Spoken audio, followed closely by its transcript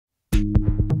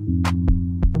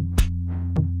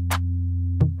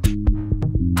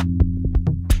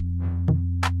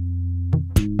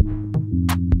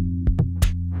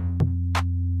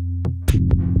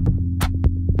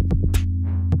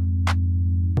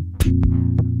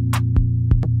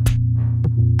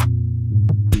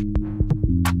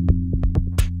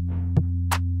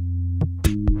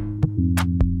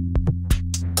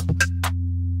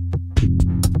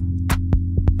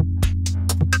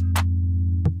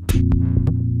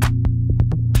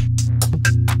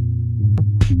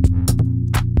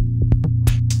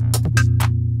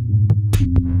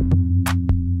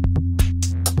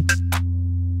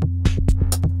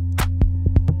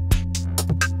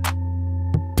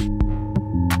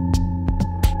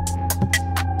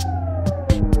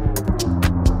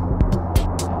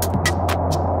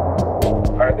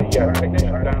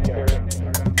technician downstairs.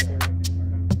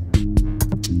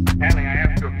 Hanley, I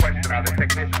asked you a question. Are the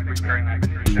technicians repairing that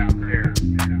machine downstairs?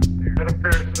 It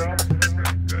appears so.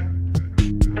 Good.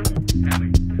 Hanley,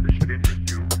 this should interest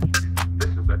you.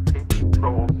 This is a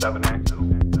tape-controlled 7-axis.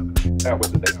 What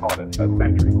did they call it? A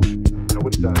sentry. You know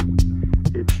what it does?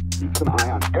 It keeps an eye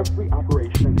on every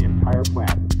operation in the entire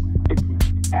plant. It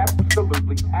keeps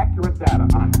absolutely accurate data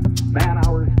on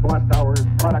man-hours, cost hours,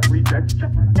 product rejects,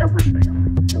 just everything.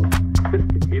 The most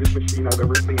sophisticated machine I've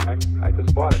ever seen. I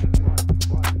just bought it.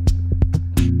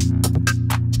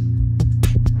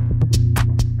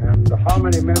 And how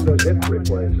many men does it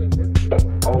replace?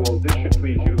 Oh, well, this should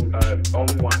please you.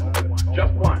 Only one.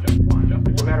 Just one.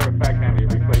 As a matter of fact, Hanley,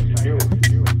 it replaces you.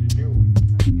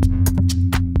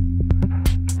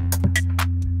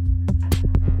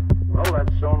 Well,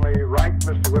 that's only right,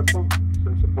 Mr. Whipple.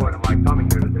 Since the point of my coming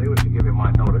here today was to give you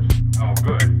my notice. Oh,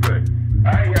 good.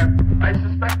 I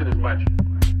suspected as much.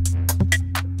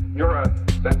 You're a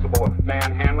sensible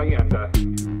man, Hanley, and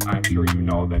I'm sure you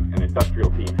know that an industrial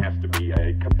team has to be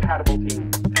a compatible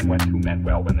team. And when two men,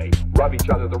 well, when they rub each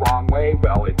other the wrong way,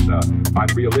 well, it's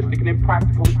unrealistic and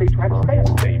impractical if they try to stay on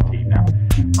the same team. Now,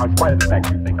 in spite of the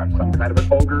fact you think I'm some kind of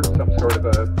an ogre, some sort of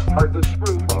a heartless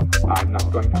screw, I'm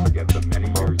not going to forget the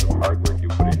many years of hard work you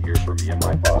put in here for me and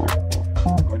my father.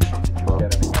 I'm going to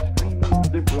get an extremely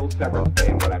liberal severance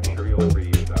pay, and what I'm sure you'll agree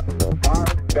is far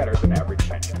better than average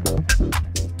pension.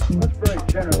 That's very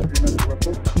generous of you, Mr.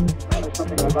 Whipple. That's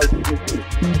something I'd like to give you.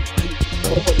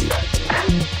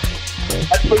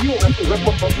 That's for you, Mr.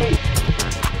 Whipple, for me.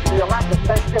 For your lack of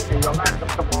sensitivity, your lack of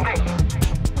compassion,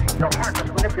 your heartless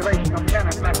manipulation of men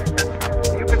and methods.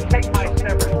 You can take my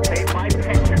severance pay, my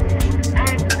pension,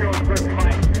 and your good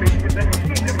client treatment, and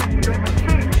keep them in your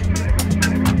machine.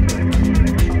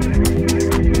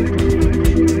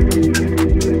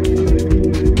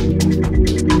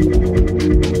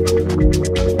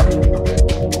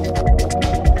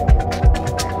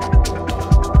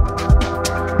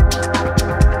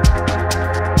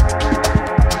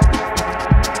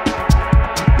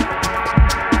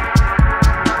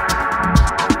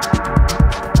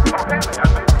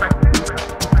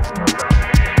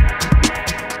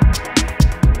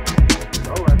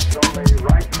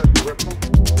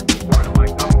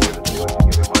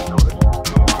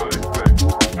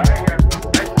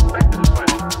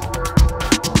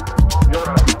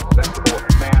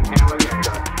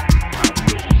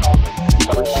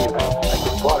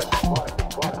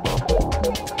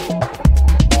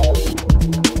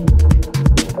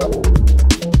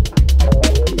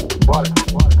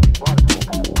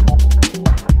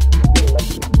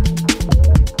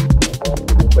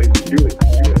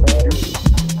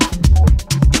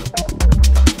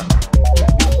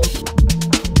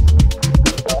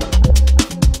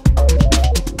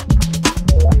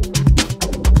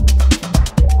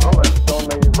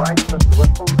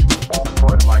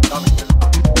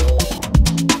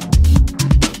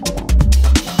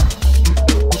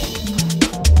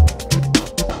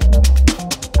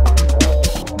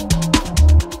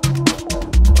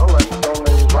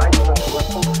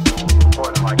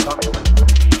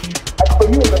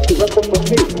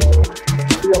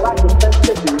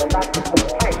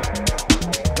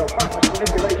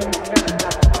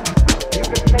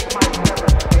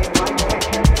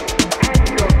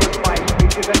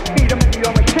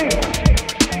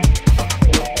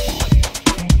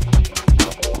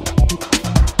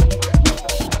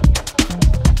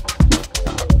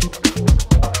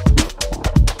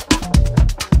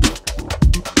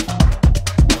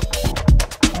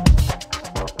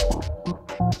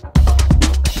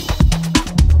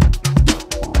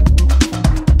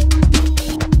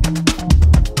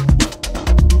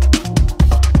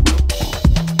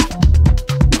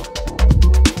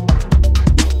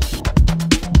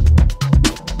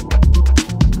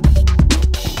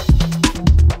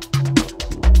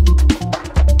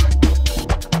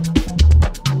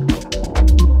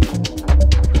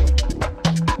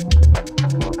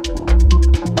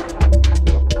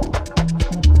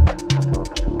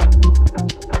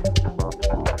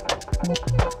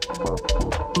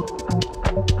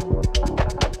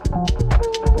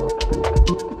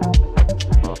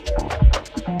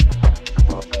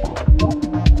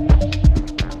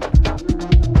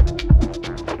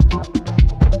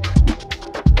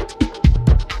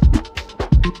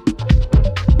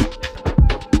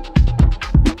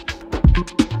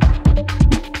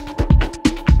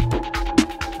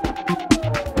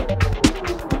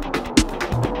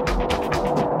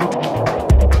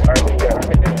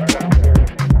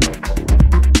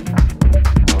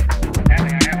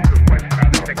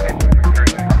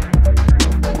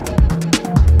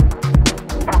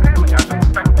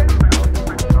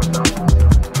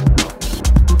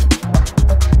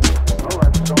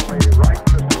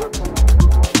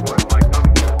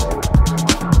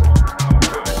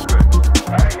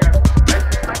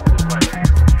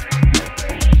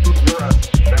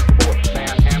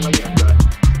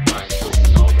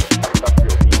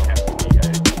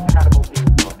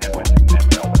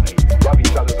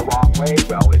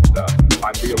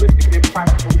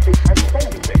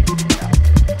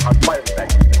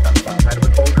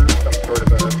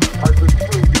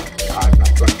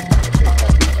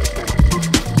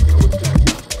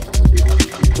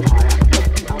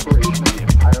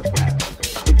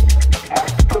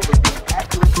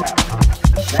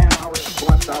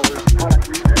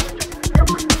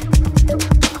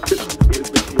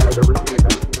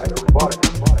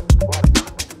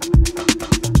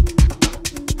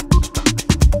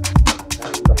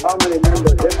 many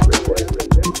members this report?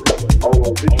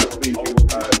 Oh, this should be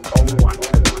only one.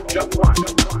 Just one.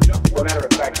 As a matter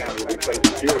of fact, now we'll be placing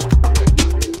security.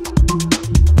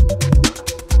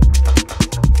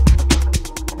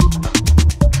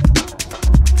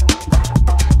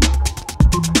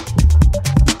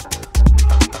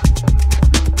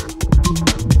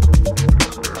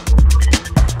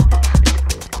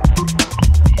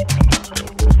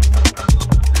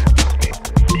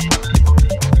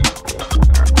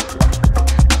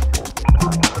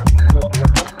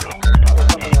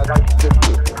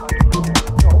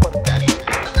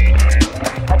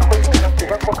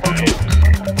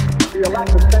 Your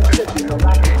lack of sensitivity, your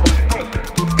lack of